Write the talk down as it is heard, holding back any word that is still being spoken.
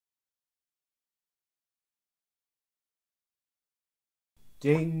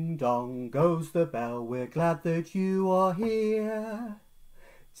Ding dong goes the bell, we're glad that you are here.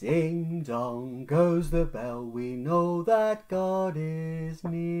 Ding dong goes the bell, we know that God is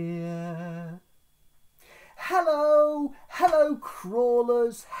near. Hello, hello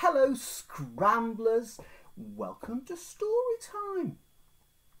crawlers, hello scramblers. Welcome to story time.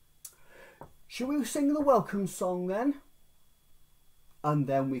 Shall we sing the welcome song then? And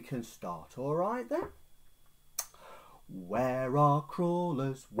then we can start, all right then? Where are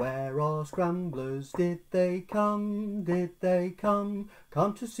crawlers, where are scramblers? Did they come, did they come?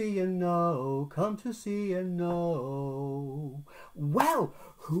 Come to see and know, come to see and know. Well,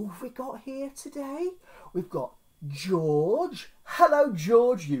 who have we got here today? We've got George. Hello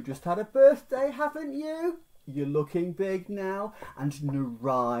George, you just had a birthday, haven't you? You're looking big now. And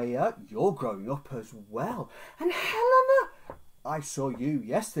Nariah, you're growing up as well. And Helena, I saw you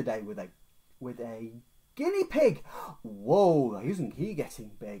yesterday with a guinea pig. Whoa, isn't he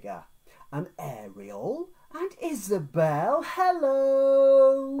getting bigger? And Ariel and Isabel,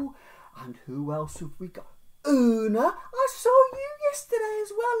 hello. And who else have we got? Una, I saw you yesterday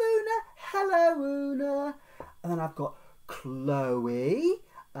as well, Una. Hello, Una. And then I've got Chloe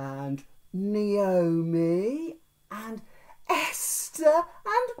and Naomi and Esther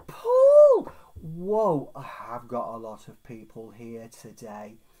and Paul. Whoa, I have got a lot of people here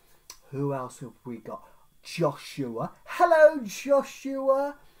today. Who else have we got? Joshua. Hello,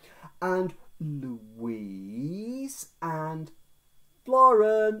 Joshua. And Louise and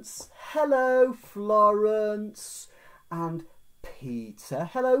Florence. Hello, Florence. And Peter.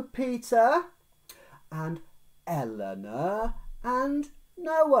 Hello, Peter. And Eleanor and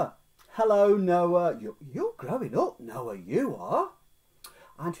Noah. Hello, Noah. You're growing up, Noah, you are.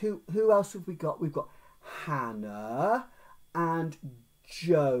 And who else have we got? We've got Hannah and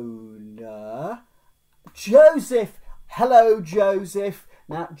Jonah. Joseph. Hello, Joseph.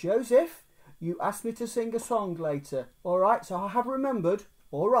 Now, Joseph, you asked me to sing a song later. All right, so I have remembered.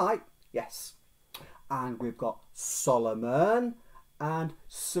 All right, yes. And we've got Solomon and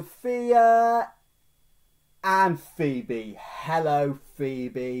Sophia and Phoebe. Hello,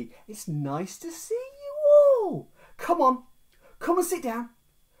 Phoebe. It's nice to see you all. Come on, come and sit down.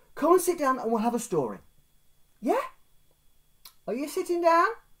 Come and sit down and we'll have a story. Yeah? Are you sitting down?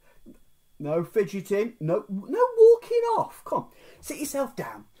 No fidgeting, no walking off. Come on, sit yourself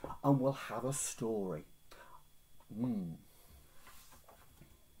down and we'll have a story.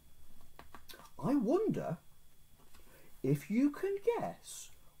 I wonder if you can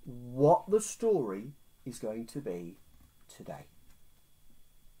guess what the story is going to be today.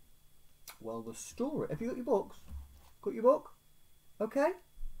 Well, the story, have you got your books? Got your book? Okay.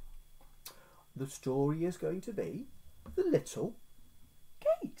 The story is going to be The Little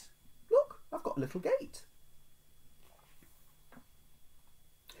Gate. Look, I've got a little gate.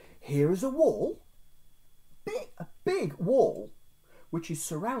 Here is a wall, a big wall, which is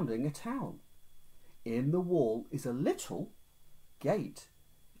surrounding a town. In the wall is a little gate.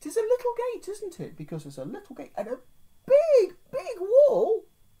 It is a little gate, isn't it? Because it's a little gate and a big, big wall.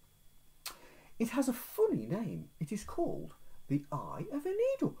 It has a funny name. It is called the Eye of a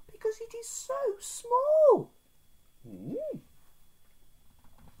Needle because it is so small.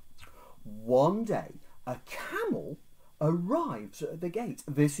 One day, a camel arrives at the gate.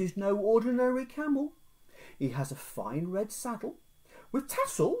 This is no ordinary camel. He has a fine red saddle with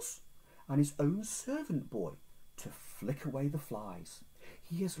tassels and his own servant boy to flick away the flies.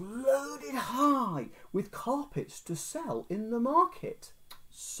 He is loaded high with carpets to sell in the market.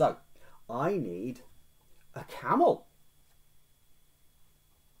 So, I need a camel.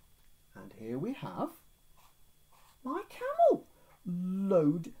 And here we have my camel.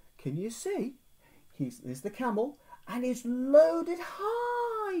 Can you see? There's the camel and he's loaded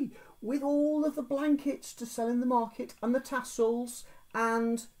high with all of the blankets to sell in the market and the tassels.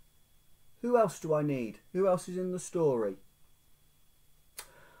 And who else do I need? Who else is in the story?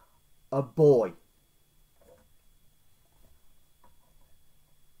 A boy.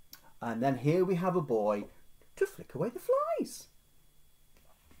 And then here we have a boy to flick away the flies.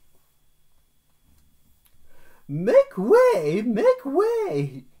 Make way, make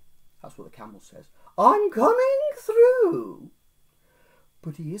way. That's what the camel says. I'm coming through.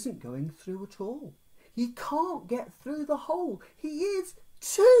 But he isn't going through at all. He can't get through the hole. He is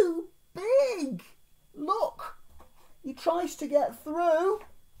too big. Look, he tries to get through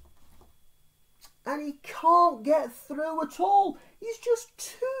and he can't get through at all. He's just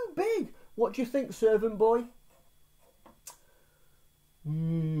too big. What do you think, servant boy?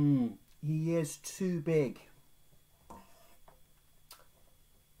 He is too big.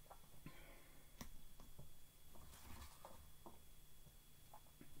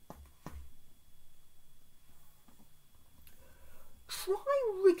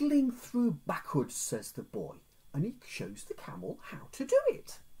 wriggling through backwards, says the boy, and he shows the camel how to do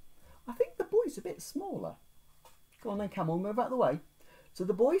it. I think the boy's a bit smaller. Go on then, camel, move out of the way. So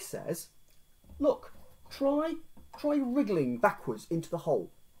the boy says, look, try wriggling backwards into the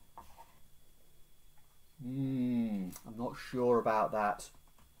hole. I'm not sure about that.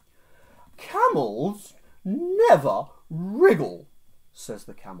 Camels never wriggle, says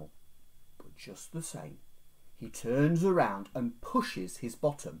the camel. But just the same, he turns around and pushes his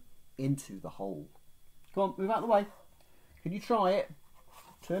bottom into the hole. Come on, move out of the way. Can you try it?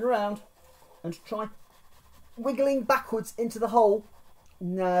 Turn around and try wiggling backwards into the hole.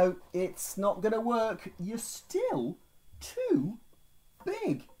 No, it's not going to work. You're still too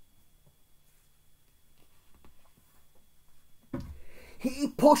big. He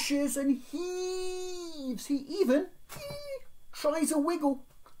pushes and heaves. He even tries a wiggle.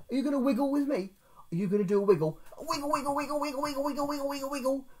 Are you going to wiggle with me? Are you going to do a wiggle? Wiggle, wiggle, wiggle, wiggle, wiggle, wiggle, wiggle, wiggle,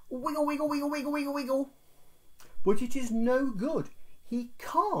 wiggle, wiggle, wiggle, wiggle, wiggle, wiggle, wiggle. But it is no good. He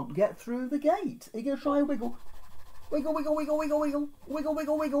can't get through the gate. Are you going to try a wiggle? Wiggle, wiggle, wiggle, wiggle, wiggle, wiggle,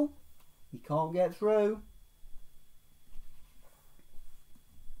 wiggle, wiggle. He can't get through.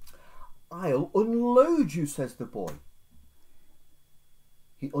 I'll unload you, says the boy.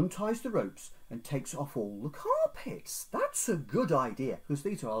 He unties the ropes and takes off all the carpets. That's a good idea, because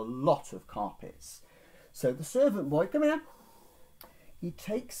these are a lot of carpets. So the servant boy, come here. He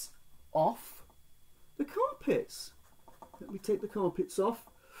takes off the carpets. Let me take the carpets off.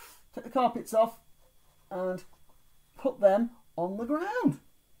 Take the carpets off and put them on the ground.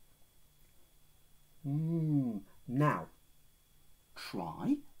 Now,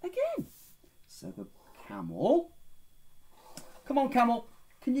 try again. So the camel. Come on, camel.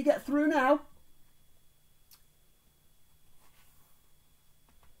 Can you get through now?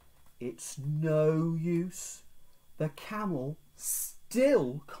 It's no use. The camel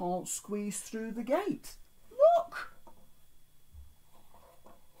still can't squeeze through the gate. Look!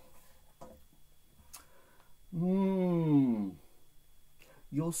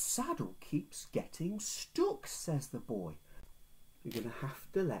 Your saddle keeps getting stuck, says the boy. You're going to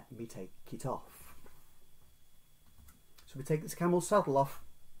have to let me take it off. So we take this camel's saddle off.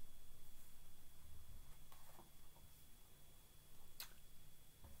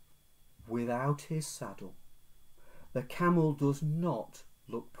 Without his saddle, the camel does not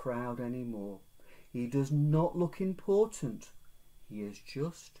look proud anymore. He does not look important. He is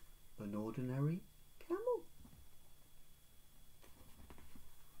just an ordinary camel.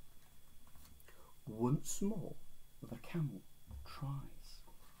 Once more, the camel tries.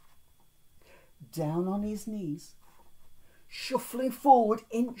 Down on his knees, shuffling forward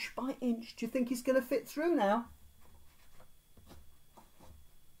inch by inch. Do you think he's going to fit through now?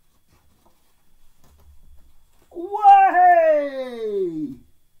 Way!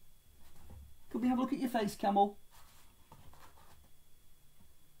 Could we have a look at your face, camel?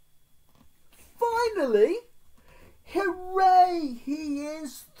 Finally! Hooray! He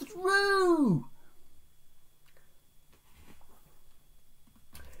is through!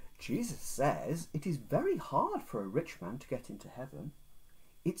 Jesus says it is very hard for a rich man to get into heaven.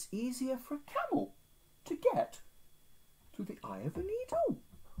 It's easier for a camel to get through the eye of a needle.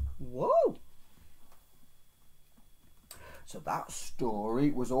 Whoa! So that story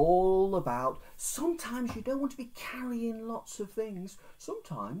was all about sometimes you don't want to be carrying lots of things.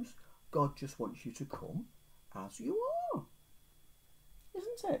 Sometimes God just wants you to come as you are.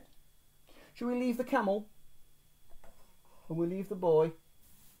 Isn't it? Shall we leave the camel? And we'll leave the boy?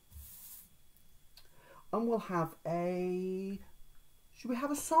 And we'll have a... Should we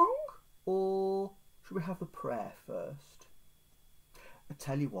have a song? Or should we have the prayer first? I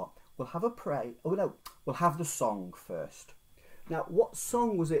tell you what, we'll have a prayer. Oh no, we'll have the song first. Now, what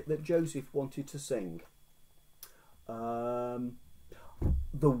song was it that Joseph wanted to sing? The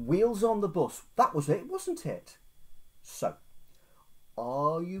Wheels on the Bus. That was it, wasn't it? So,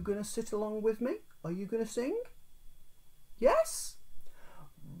 are you going to sit along with me? Are you going to sing? Yes?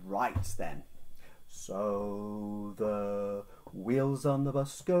 Right then. So the wheels on the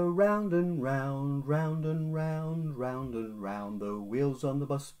bus go round and round, round and round, round and round. The wheels on the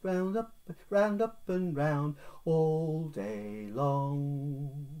bus round up and round all day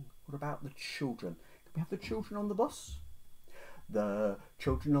long. What about the children? Can we have the children on the bus? The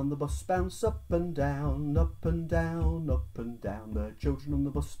children on the bus bounce up and down, up and down, up and down. The children on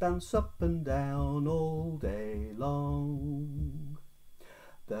the bus bounce up and down all day long.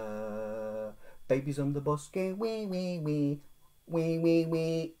 The babies on the bus go wee wee wee, wee wee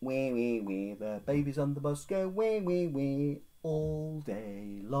wee, wee wee wee. The babies on the bus go wee wee wee all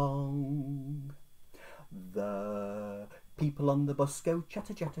day long. The people on the bus go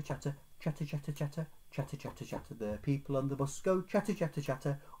chatter, chatter, chatter, chatter, chatter, chatter, chatter, chatter, chatter. The people on the bus go chatter, chatter,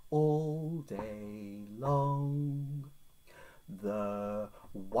 chatter all day long. The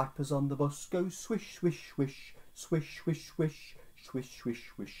wipers on the bus go swish, swish, swish, swish, swish, swish, swish,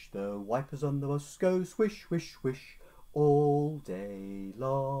 swish, swish. The wipers on the bus go swish, swish, swish all day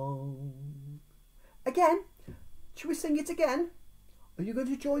long. Again, shall we sing it again? Are you going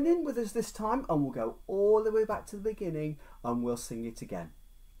to join in with us this time? And we'll go all the way back to the beginning and we'll sing it again.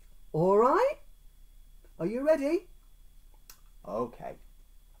 All right? Are you ready? Okay.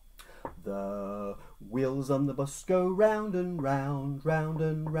 The wheels on the bus go round and round, round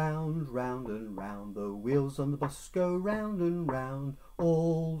and round, round and round. The wheels on the bus go round and round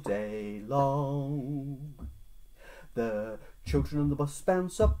all day long. The children on the bus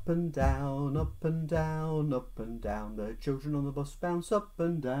bounce up and down, up and down, up and down. The children on the bus bounce up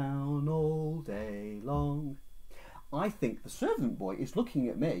and down all day long. I think the servant boy is looking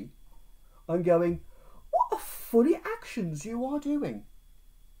at me and going, what a funny actions you are doing.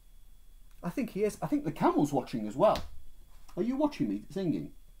 I think he is. I think the camel's watching as well. Are you watching me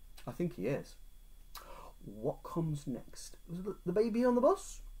singing? I think he is. What comes next? The baby on the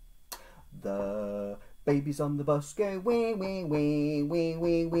bus? The babies on the bus go wee, wee, wee, wee,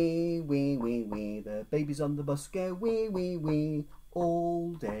 wee, wee, wee, wee, wee. The babies on the bus go wee, wee, wee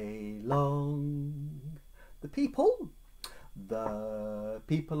all day long. The people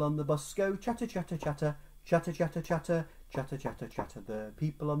on the bus go chatter, chatter, chatter, chatter, chatter, chatter, chatter, chatter, chatter. The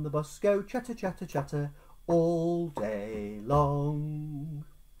people on the bus go chatter, chatter, chatter all day long.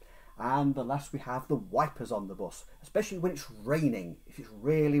 And the last we have the wipers on the bus, especially when it's raining. If it's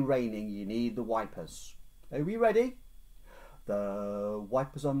really raining, you need the wipers. Are we ready? The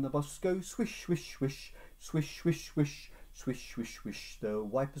wipers on the bus go swish, swish, swish, swish, swish, swish, swish, swish, swish. The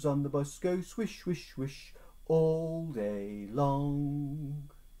wipers on the bus go swish, swish, swish all day long.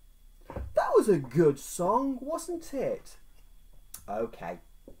 That was a good song, wasn't it? Okay.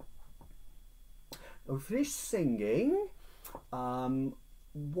 We finished singing.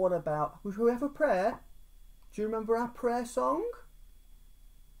 What about, would we have a prayer? Do you remember our prayer song?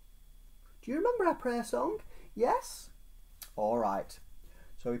 Do you remember our prayer song? Yes? All right.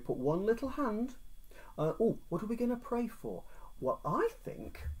 So we put one little hand. Oh, what are we going to pray for? Well, I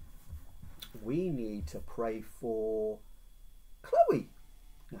think we need to pray for Chloe.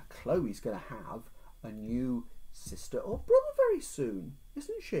 Now, Chloe's going to have a new sister or brother very soon,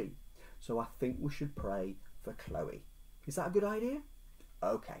 isn't she? So I think we should pray for Chloe. Is that a good idea?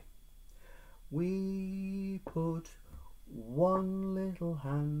 Okay. We put one little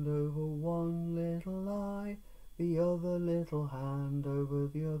hand over one little eye, the other little hand over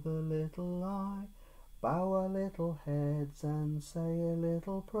the other little eye. Bow our little heads and say a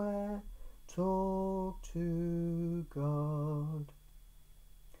little prayer. Talk to God.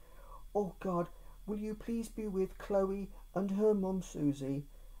 Oh God, will you please be with Chloe and her mum Susie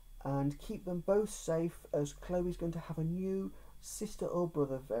and keep them both safe, as Chloe's going to have a new sister or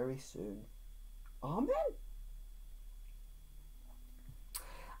brother very soon. Amen.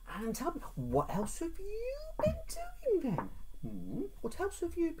 And tell me, what else have you been doing then? What else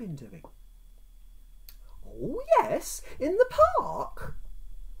have you been doing? Oh yes, in the park.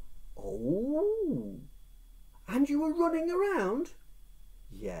 Oh, and you were running around?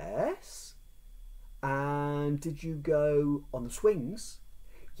 Yes. And did you go on the swings?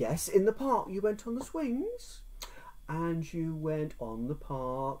 Yes, in the park you went on the swings. And you went on the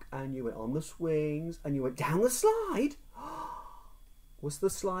park and you went on the swings and you went down the slide. Was the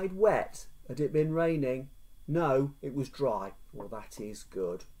slide wet? Had it been raining? No, it was dry. Well, that is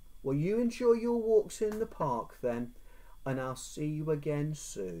good. Well, you enjoy your walks in the park then, and I'll see you again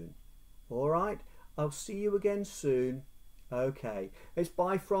soon. All right? I'll see you again soon. Okay. It's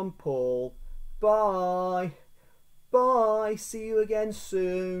bye from Paul. Bye. Bye. See you again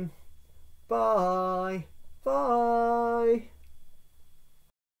soon. Bye. Bye.